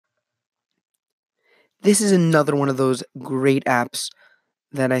This is another one of those great apps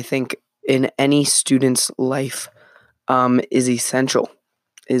that I think in any student's life is essential,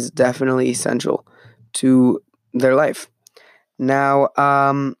 is definitely essential to their life. Now,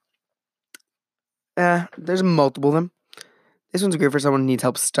 there's multiple of them. This one's great for someone who needs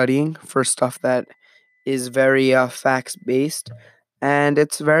help studying for stuff that is very facts based, and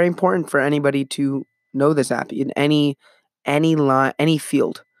it's very important for anybody to know this app in any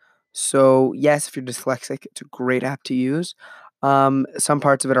field. So yes, if you're dyslexic, it's a great app to use. Some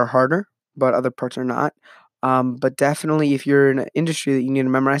parts of it are harder, but other parts are not. But definitely, if you're in an industry that you need to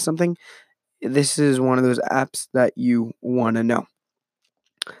memorize something, this is one of those apps that you want to know.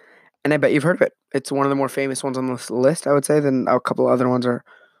 And I bet you've heard of it. It's one of the more famous ones on this list, I would say, than a couple of other ones are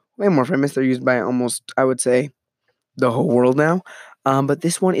way more famous. They're used by almost, I would say, the whole world now. But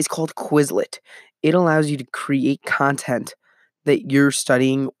this one is called Quizlet. It allows you to create content that you're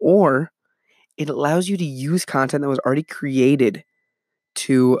studying, or it allows you to use content that was already created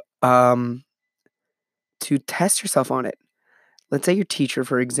to test yourself on it. Let's say your teacher,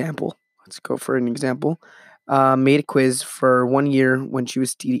 for example, let's go for an example, made a quiz for 1 year when she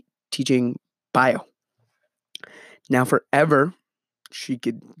was teaching bio. Now, forever, she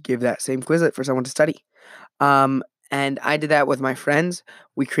could give that same Quizlet for someone to study. And I did that with my friends.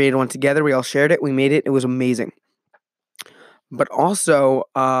 We created one together. We all shared it. We made it. It was amazing. But also,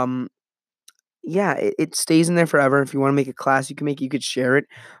 yeah, it stays in there forever. If you want to make a class, you can make it. You could share it.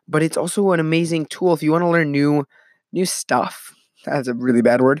 But it's also an amazing tool if you want to learn new stuff. That's a really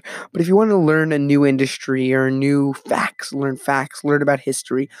bad word. But if you want to learn a new industry or new facts, learn about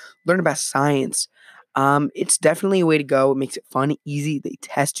history, learn about science, it's definitely a way to go. It makes it fun, easy. They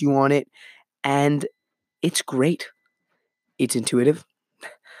test you on it, and it's great. It's intuitive.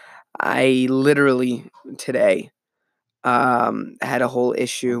 I literally today had a whole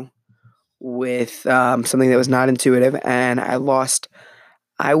issue with something that was not intuitive, and I lost,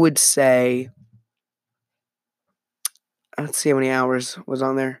 I would say, let's see how many hours was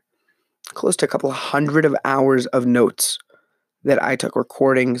on there. Close to a couple of hundred of hours of notes that I took,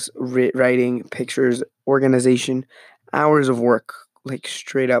 recordings, writing, pictures, organization, hours of work, like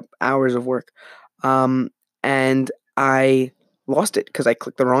straight up hours of work. And I lost it because I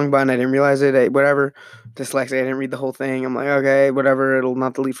clicked the wrong button. I didn't realize it. Whatever, dyslexia. I didn't read the whole thing. I'm like, okay, whatever. It'll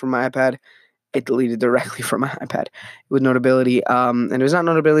not delete from my iPad. It deleted directly from my iPad with Notability. And it was not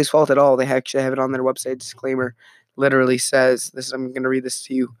Notability's fault at all. They actually have it on their website. Disclaimer literally says this. I'm going to read this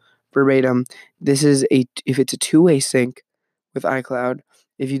to you verbatim. This is if it's a two-way sync with iCloud.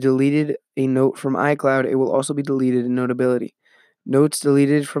 If you deleted a note from iCloud, it will also be deleted in Notability. Notes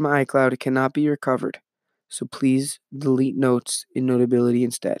deleted from iCloud cannot be recovered. So please delete notes in Notability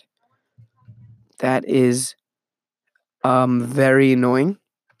instead. That is very annoying.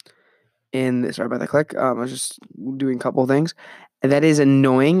 Sorry about that click. I was just doing a couple of things. And that is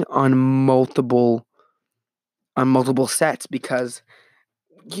annoying on multiple sets because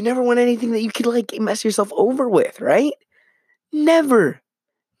you never want anything that you could like mess yourself over with, right? Never.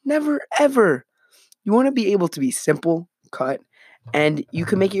 Never ever. You want to be able to be simple, cut, and you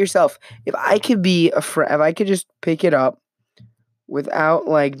can make it yourself. If I could if I could just pick it up without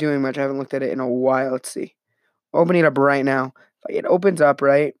like doing much, I haven't looked at it in a while. Let's see. Opening it up right now. If it opens up,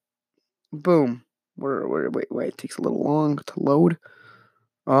 right? Boom. Wait, it takes a little long to load.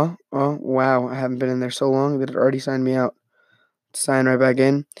 Oh, wow. I haven't been in there so long that it already signed me out. Sign right back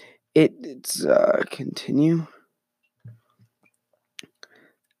in. It's continue.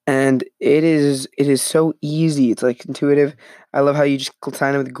 And it is so easy. It's like intuitive. I love how you just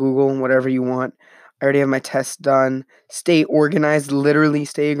sign in with Google and whatever you want. I already have my tests done. Stay organized, literally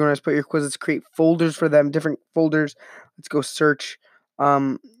stay organized. Put your quizzes, create folders for them, different folders. Let's go search.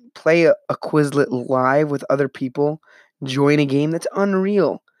 Play a Quizlet live with other people. Join a game that's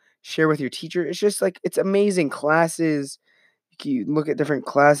unreal. Share with your teacher. It's just like, it's amazing. Classes. You can look at different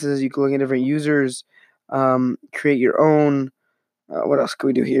classes. You can look at different users. Create your own. What else could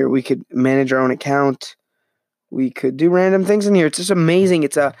we do here? We could manage our own account. We could do random things in here. It's just amazing.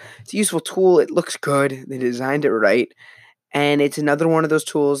 It's a useful tool. It looks good. They designed it right. And it's another one of those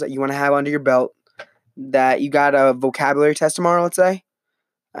tools that you want to have under your belt that you got a vocabulary test tomorrow, let's say.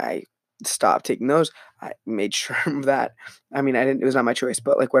 I stopped taking those. I made sure of that. I mean, it was not my choice,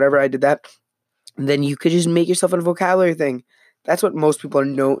 but like whatever, I did that. And then you could just make yourself a vocabulary thing. That's what most people are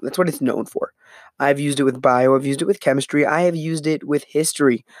known. That's what it's known for. I've used it with bio. I've used it with chemistry. I have used it with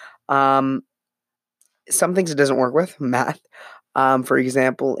history. Some things it doesn't work with, math. For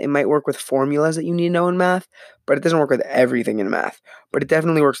example, it might work with formulas that you need to know in math, but it doesn't work with everything in math. But it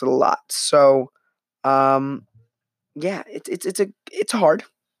definitely works with a lot. So, yeah, it's hard.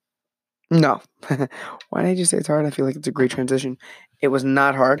 No. Why did I just say it's hard? I feel like it's a great transition. It was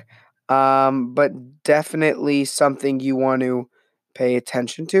not hard, but definitely something you want to pay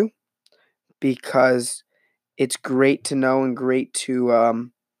attention to because it's great to know and great to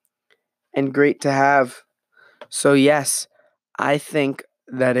have. So yes, I think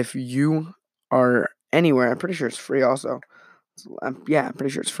that if you are anywhere, I'm pretty sure it's free also. Yeah, I'm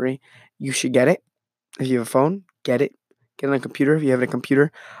pretty sure it's free. You should get it. If you have a phone, get it. Get it on a computer if you have a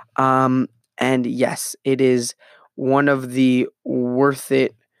computer. Um, and yes, it is one of the worth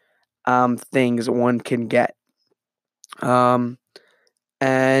it things one can get. Um,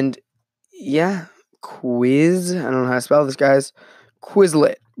 and yeah, quiz. I don't know how to spell this, guys.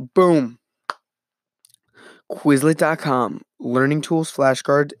 Quizlet. Boom. Quizlet.com. Learning tools,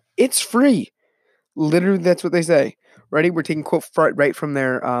 flashcards. It's free. Literally, that's what they say. Ready? We're taking quote right from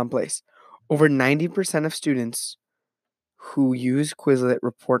their place. Over 90% of students who use Quizlet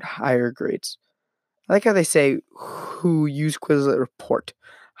report higher grades. I like how they say who use Quizlet report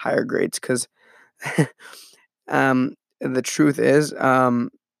higher grades because the truth is,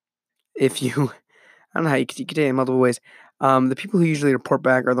 if you, I don't know how you could take it in multiple ways. The people who usually report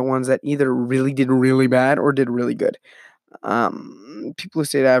back are the ones that either really did really bad or did really good. People who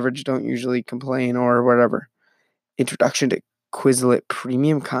stayed average don't usually complain or whatever. Introduction to Quizlet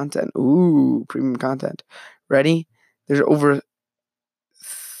premium content. Ooh, premium content. Ready? There's over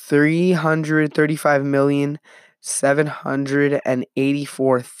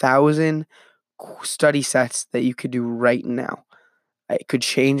 335,784,000 study sets that you could do right now. It could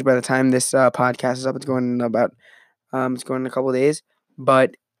change by the time this podcast is up. It's going in about it's going in a couple of days,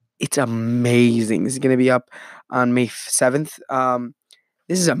 but it's amazing. This is going to be up on May 7th.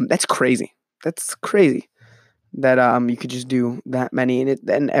 That's crazy. That's crazy that you could just do that many,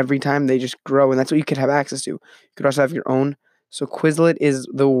 and every time they just grow, and that's what you could have access to. You could also have your own. So Quizlet is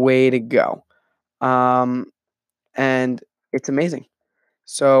the way to go. Um, and it's amazing.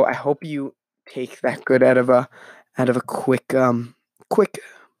 So I hope you take that good out of a quick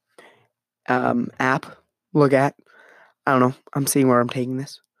app look at. I don't know. I'm seeing where I'm taking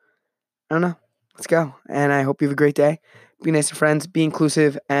this. I don't know. Let's go. And I hope you have a great day. Be nice to friends, be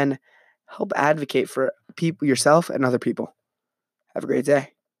inclusive, and help advocate for people yourself and other people. Have a great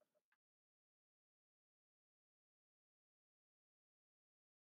day.